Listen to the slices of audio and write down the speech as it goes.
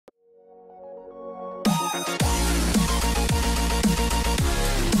Hey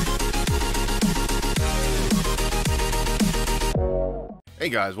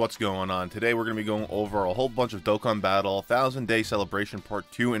guys, what's going on? Today we're going to be going over a whole bunch of Dokkan Battle 1000 Day Celebration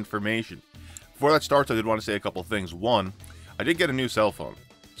Part 2 information. Before that starts, I did want to say a couple things. One, I did get a new cell phone.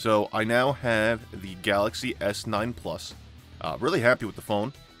 So I now have the Galaxy S9 Plus. Really happy with the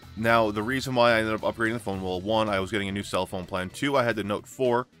phone. Now, the reason why I ended up upgrading the phone, well, one, I was getting a new cell phone plan. Two, I had the Note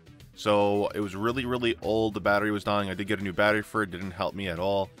 4. So it was really old. The battery was dying. I did get a new battery for it. Didn't help me at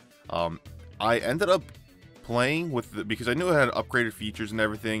all. I ended up playing with the, because I knew it had upgraded features and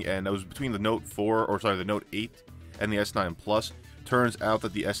everything, and I was between the Note 4, or sorry, the Note 8 and the S9 Plus. Turns out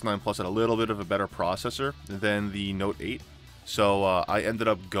that the S9 Plus had a little bit of a better processor than the Note 8, so I ended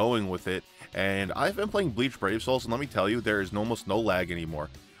up going with it, and I've been playing Bleach Brave Souls, and let me tell you, there is almost no lag anymore.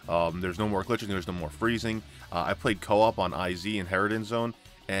 There's no more glitching, there's no more freezing. I played co-op on IZ Inheritance Zone,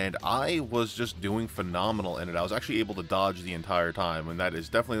 and I was just doing phenomenal in it. I was actually able to dodge the entire time, and that is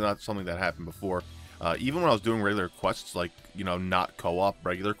definitely not something that happened before. Even when I was doing regular quests, like, you know, not co-op,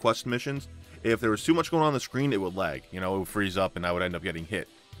 regular quest missions, if there was too much going on the screen, it would lag. You know, it would freeze up and I would end up getting hit.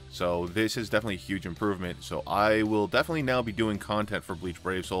 So this is definitely a huge improvement. So I will definitely now be doing content for Bleach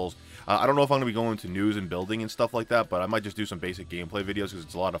Brave Souls. I don't know if I'm going to be going to news and building and stuff like that, but I might just do some basic gameplay videos because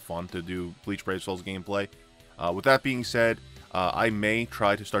it's a lot of fun to do Bleach Brave Souls gameplay. With that being said, I may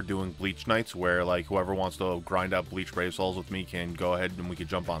try to start doing Bleach Nights where, like, whoever wants to grind out Bleach Brave Souls with me can go ahead and we can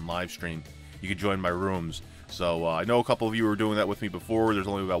jump on live stream. You can join my rooms. So I know a couple of you were doing that with me before. There's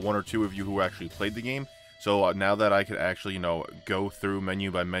only about one or two of you who actually played the game. So now that I could actually, you know, go through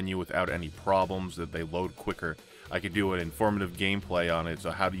menu by menu without any problems, that they load quicker, I could do an informative gameplay on it,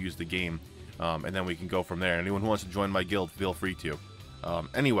 so how to use the game, and then we can go from there. Anyone who wants to join my guild, feel free to.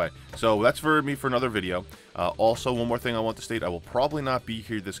 Anyway, so that's for me for another video. Also, one more thing I want to state, I will probably not be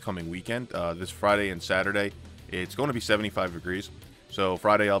here this coming weekend. This Friday and Saturday, it's going to be 75 degrees. So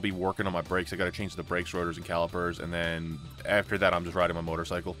Friday I'll be working on my brakes. I got to change the brakes, rotors, and calipers, and then after that I'm just riding my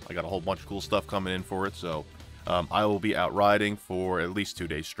motorcycle. I got a whole bunch of cool stuff coming in for it, so I will be out riding for at least 2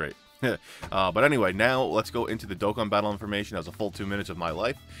 days straight. But anyway, now let's go into the Dokkan Battle information. That was a full 2 minutes of my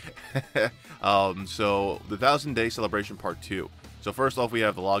life. So the 1000 Day Celebration Part 2. So first off, we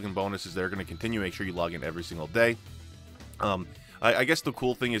have the login bonuses. They're going to continue. Make sure you log in every single day. I guess the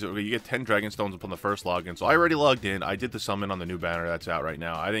cool thing is you get 10 Dragon Stones upon the first login. So I already logged in. I did the summon on the new banner that's out right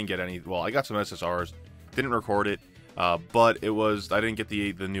now. I didn't get any. Well, I got some SSRs. Didn't record it. But it was. I didn't get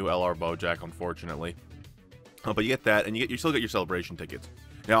the new LR Boujack, unfortunately. But you get that, and you still get your celebration tickets.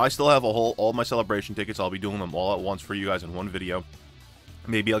 Now I still have all my celebration tickets. I'll be doing them all at once for you guys in one video.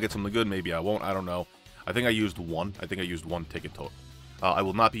 Maybe I'll get something good. Maybe I won't. I don't know. I think I used one. I think I used one ticket total. I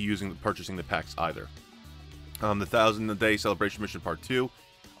will not be purchasing the packs either. The 1000 Day Celebration Mission Part 2.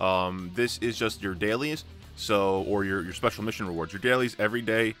 This is just your dailies, so, or your special mission rewards. Your dailies every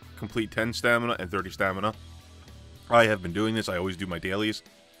day, complete 10 stamina and 30 stamina. I have been doing this. I always do my dailies.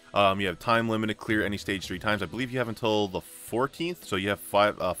 You have time limited, clear any stage 3 times. I believe you have until the 14th, so you have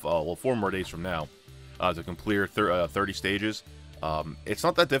 4 more days from now to complete 30 stages. It's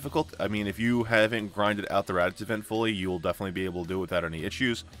not that difficult. I mean, if you haven't grinded out the Raditz event fully, you will definitely be able to do it without any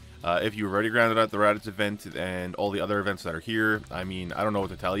issues. If you've already grounded out the Raditz event and all the other events that are here, I mean, I don't know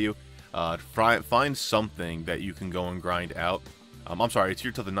what to tell you. Find something that you can go and grind out. I'm sorry, it's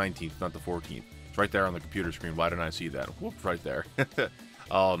here till the 19th, not the 14th. It's right there on the computer screen. Why didn't I see that? Whoops, right there.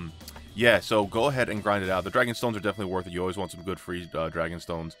 Yeah, so go ahead and grind it out. The Dragon Stones are definitely worth it. You always want some good free Dragon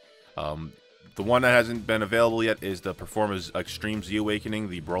Stones. The one that hasn't been available yet is the Performa's Extreme Z Awakening.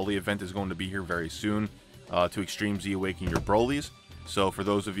 The Broly event is going to be here very soon to Extreme Z Awaken your Brolys. So for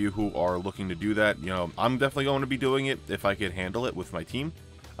those of you who are looking to do that, you know, I'm definitely going to be doing it if I could handle it with my team.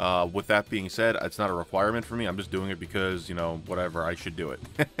 With that being said, it's not a requirement for me. I'm just doing it because, you know, whatever, I should do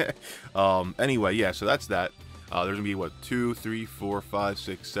it. Anyway, yeah, so that's that. There's going to be, what, 2, 3, 4, 5,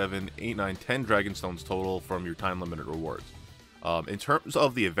 6, 7, 8, 9, 10 Dragon Stones total from your time-limited rewards. In terms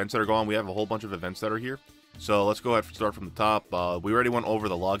of the events that are going on, we have a whole bunch of events that are here. So let's go ahead and start from the top. We already went over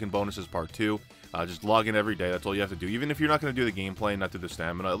the login bonuses part 2. Just log in every day. That's all you have to do. Even if you're not going to do the gameplay and not do the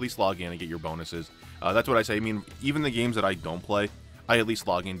stamina, at least log in and get your bonuses. That's what I say. I mean, even the games that I don't play, I at least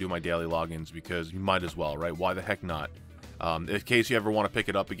log in and do my daily logins because you might as well, right? Why the heck not? In case you ever want to pick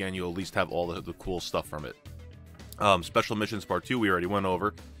it up again, you'll at least have all the cool stuff from it. Special missions part 2, we already went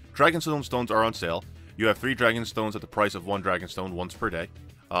over. Dragon Stones are on sale. You have 3 Dragon Stones at the price of 1 Dragon Stone once per day.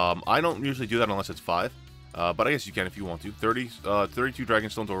 I don't usually do that unless it's 5. But I guess you can if you want to. 32 Dragon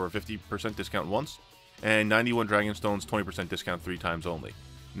Stones over 50% discount once, and 91 Dragon Stones 20% discount 3 times only.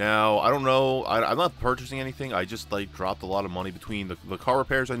 Now, I don't know, I'm not purchasing anything. I just, like, dropped a lot of money between the car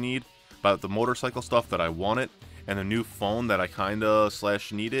repairs I need, about the motorcycle stuff that I want it, and the new phone that I kinda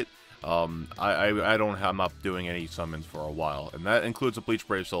 / need it. I'm not doing any summons for a while, and that includes the Bleach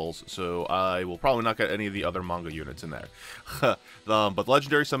Brave Souls, so I will probably not get any of the other manga units in there. But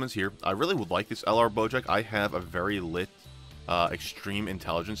legendary summons here. I really would like this LR Boujack. I have a very lit extreme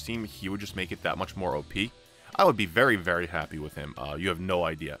intelligence team. He would just make it that much more OP. I would be very, very happy with him. You have no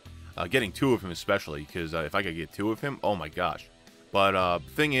idea. Getting 2 of him especially, because if I could get 2 of him, oh my gosh. But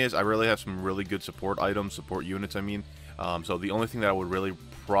thing is, I really have some really good support items, support units, I mean. So the only thing that I would really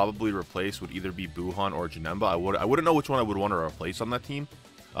probably replace would either be Buhan or Janemba. I wouldn't know which one I would want to replace on that team,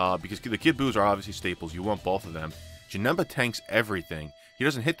 because the Kid Boos are obviously staples. You want both of them. Janemba tanks everything. He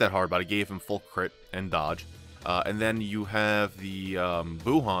doesn't hit that hard, but I gave him full crit and dodge. And then you have the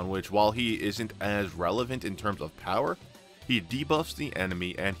Buhan, which while he isn't as relevant in terms of power, he debuffs the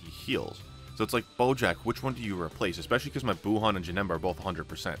enemy and he heals. So it's like, Boujack, which one do you replace? Especially because my Buhan and Janemba are both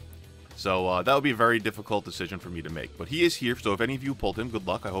 100%. So that would be a very difficult decision for me to make. But he is here, so if any of you pulled him, good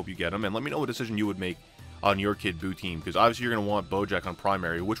luck. I hope you get him. And let me know what decision you would make on your Kid Buu team. Because obviously you're going to want Boujack on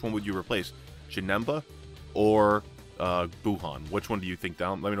primary. Which one would you replace? Janemba or Buhan? Which one do you think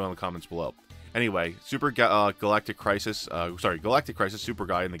down? Let me know in the comments below. Anyway, Galactic Crisis Super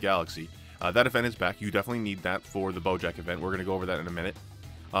Guy in the Galaxy. That event is back. You definitely need that for the Boujack event. We're going to go over that in a minute.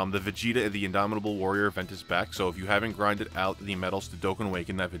 The Vegeta, the Indomitable Warrior event is back, so if you haven't grinded out the medals to Dokkan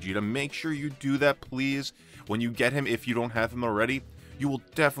Awaken that Vegeta, make sure you do that, please. When you get him, if you don't have him already, you will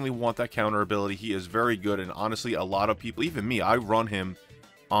definitely want that counter ability. He is very good, and honestly, a lot of people, even me, I run him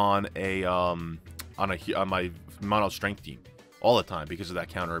on my mono strength team all the time because of that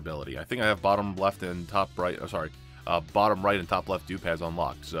counter ability. I think I have bottom left and top right, bottom right and top left dupads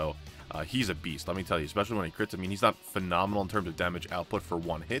unlocked, so he's a beast, let me tell you, especially when he crits. I mean, he's not phenomenal in terms of damage output for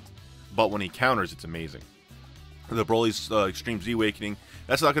one hit, but when he counters, it's amazing. The Broly's Extreme Z Awakening,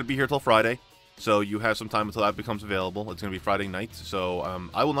 that's not going to be here till Friday, so you have some time until that becomes available. It's going to be Friday night, so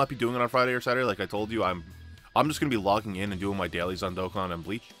I will not be doing it on Friday or Saturday, like I told you. I'm just going to be logging in and doing my dailies on Dokkan and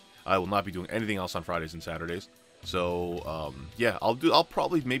Bleach. I will not be doing anything else on Fridays and Saturdays. So, yeah, I'll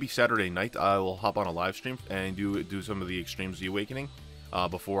probably, maybe Saturday night, I will hop on a live stream and do some of the Extreme Z Awakening.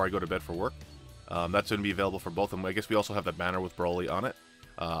 Before I go to bed for work. That's going to be available for both of them. I guess we also have the banner with Broly on it.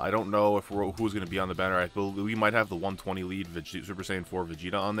 I don't know if who's going to be on the banner. I believe we might have the 120 lead Super Saiyan 4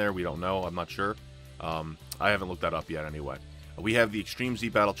 Vegeta on there. We don't know. I'm not sure. I haven't looked that up yet anyway. We have the Extreme Z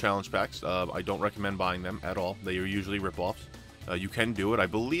Battle Challenge packs. I don't recommend buying them at all. They are usually rip-offs. You can do it. I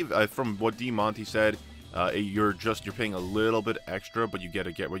believe, from what D. Monty said, you're paying a little bit extra, but you get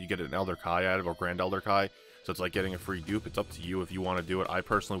an Elder Kai out of it, or Grand Elder Kai. So it's like getting a free dupe. It's up to you if you want to do it. I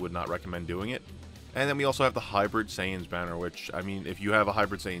personally would not recommend doing it. And then we also have the Hybrid Saiyans banner, which, I mean, if you have a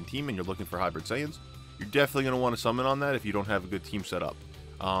Hybrid Saiyan team and you're looking for Hybrid Saiyans, you're definitely going to want to summon on that if you don't have a good team set up.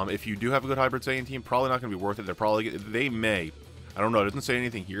 If you do have a good Hybrid Saiyan team, probably not going to be worth it. They may, I don't know, it doesn't say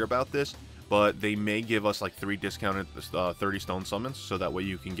anything here about this, but they may give us like 3 discounted 30 stone summons, so that way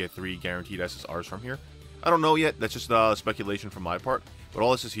you can get 3 guaranteed SSRs from here. I don't know yet. That's just speculation from my part. But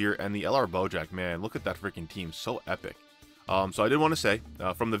all this is here. And the LR Boujack, man, look at that freaking team. So epic. So I did want to say,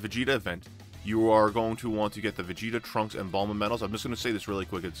 from the Vegeta event, you are going to want to get the Vegeta, Trunks, and Bulma medals. I'm just going to say this really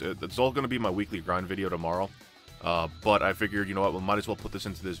quick. It's all going to be my weekly grind video tomorrow. But I figured, you know what, we might as well put this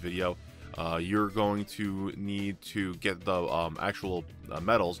into this video. You're going to need to get the actual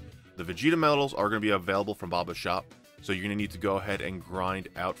medals. The Vegeta medals are going to be available from Baba's shop. So you're going to need to go ahead and grind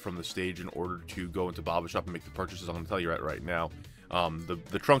out from the stage in order to go into Baba's shop and make the purchases. I'm going to tell you right now.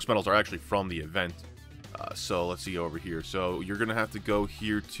 The Trunks medals are actually from the event. So let's see over here. So you're going to have to go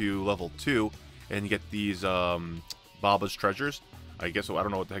here to level 2 and get these Baba's treasures. I guess, I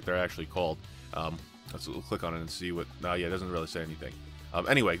don't know what the heck they're actually called. Let's click on it and see what... yeah, it doesn't really say anything.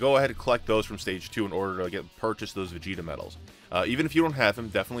 Anyway, go ahead and collect those from stage 2 in order to purchase those Vegeta medals. Even if you don't have them,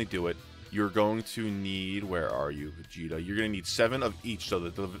 definitely do it. You're going to need, where are you, Vegeta? You're going to need 7 of each, so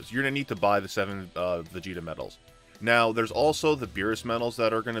that you're going to need to buy the 7 Vegeta medals. Now, there's also the Beerus medals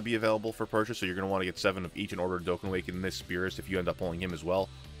that are going to be available for purchase, so you're going to want to get 7 of each in order to Dokkan Awaken this Beerus if you end up pulling him as well.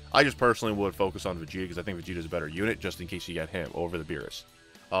 I just personally would focus on Vegeta because I think Vegeta's a better unit, just in case you get him over the Beerus.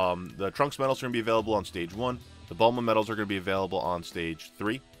 The Trunks medals are going to be available on Stage 1. The Bulma medals are going to be available on Stage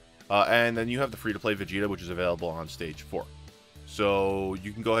 3. And then you have the free-to-play Vegeta, which is available on Stage 4. So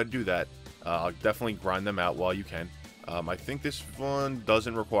you can go ahead and do that. Definitely grind them out while you can. I think this one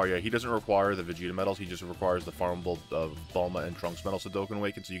doesn't require... he doesn't require the Vegeta medals. He just requires the farmable Bulma and Trunks medals to Dokkan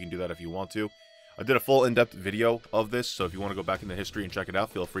Awaken, so you can do that if you want to. I did a full in-depth video of this, so if you want to go back in the history and check it out,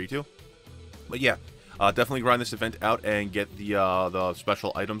 feel free to. But yeah, definitely grind this event out and get the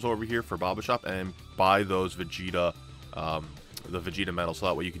special items over here for Baba Shop and buy those Vegeta Vegeta medal, so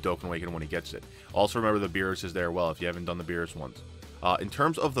that way you can Dokkan Awaken when he gets it. Also remember the Beerus is there well if you haven't done the Beerus ones. In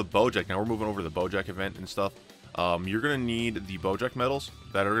terms of the Boujack, now we're moving over to the Boujack event and stuff. You're going to need the Boujack medals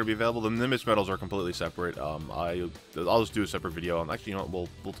that are going to be available. The Nimbus medals are completely separate. I'll just do a separate video. Actually, you know what?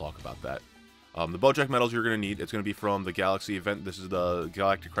 We'll talk about that. The Boujack medals you're going to need, it's going to be from the Galaxy event. This is the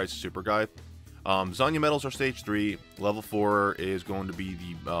Galactic Crisis Super Guide. Zanya medals are stage 3. Level 4 is going to be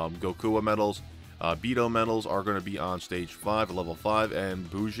the Goku medals. Beto medals are going to be on stage 5, level 5, and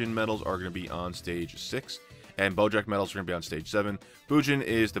Boujack medals are going to be on stage 6. And Boujack medals are going to be on stage 7. Boujack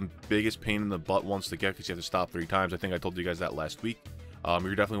is the biggest pain in the butt once to get because you have to stop 3 times. I think I told you guys that last week.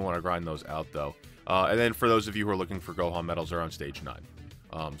 You definitely want to grind those out though. And then for those of you who are looking for Gohan medals, they're on stage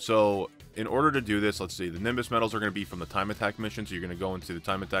 9. So in order to do this, let's see, the Nimbus medals are going to be from the Time Attack mission. So you're going to go into the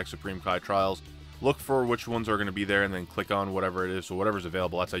Time Attack Supreme Kai Trials, look for which ones are going to be there, and then click on whatever it is. So whatever's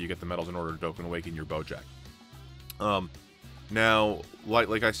available, that's how you get the medals in order to Dokkan Awaken your Boujack. Now,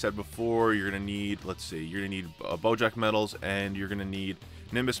 like I said before, you're going to need, let's see, you're going to need Boujack medals, and you're going to need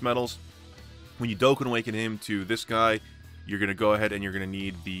Nimbus medals. When you Dokkan Awaken him to this guy, you're going to go ahead and you're going to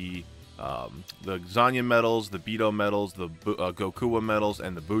need the Zanya medals, the Beto medals, the Goku medals,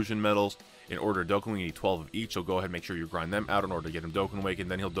 and the Boujack medals. In order to Dokkan Awaken, you need 12 of each, so go ahead and make sure you grind them out in order to get him Dokkan Awaken.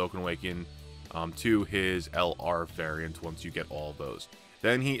 Then he'll Dokkan Awaken to his LR variant once you get all those.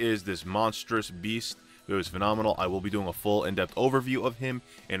 Then he is this monstrous beast. It was phenomenal. I will be doing a full in-depth overview of him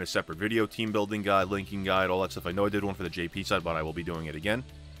in a separate video, team building guide, linking guide, all that stuff. I know I did one for the JP side, but I will be doing it again.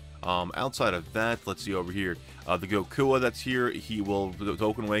 Outside of that, let's see over here. The Goku that's here, he will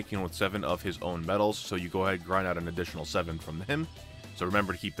Dokkan Awaken with 7 of his own medals, so you go ahead and grind out an additional 7 from him. So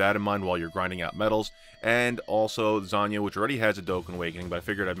remember to keep that in mind while you're grinding out medals. And also Zanya, which already has a Dokkan Awakening, but I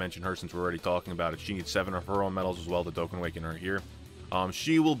figured I'd mention her since we're already talking about it. She needs 7 of her own medals as well to Dokkan Awaken her here.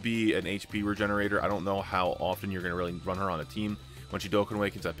 She will be an HP regenerator. I don't know how often you're going to really run her on a team. When she Dokkan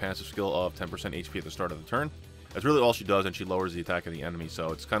Awakens, that passive skill of 10% HP at the start of the turn. That's really all she does, and she lowers the attack of the enemy.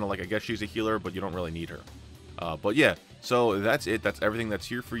 So it's kind of like, I guess she's a healer, but you don't really need her. But yeah, so that's it. That's everything that's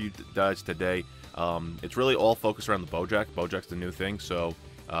here for you guys today. It's really all focused around the Boujack. Boujack's the new thing. So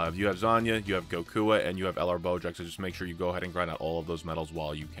if you have Zanya, you have Goku, and you have LR Boujack. So just make sure you go ahead and grind out all of those medals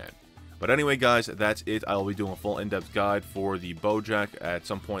while you can. But anyway, guys, that's it. I will be doing a full in-depth guide for the Boujack at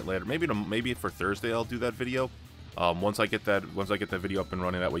some point later. Maybe for Thursday I'll do that video. Once I get that video up and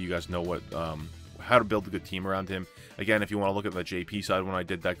running, that way you guys know what how to build a good team around him. Again, if you want to look at the JP side when I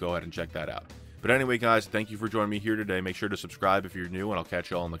did that, go ahead and check that out. But anyway, guys, thank you for joining me here today. Make sure to subscribe if you're new, and I'll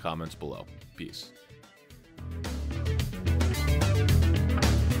catch you all in the comments below. Peace.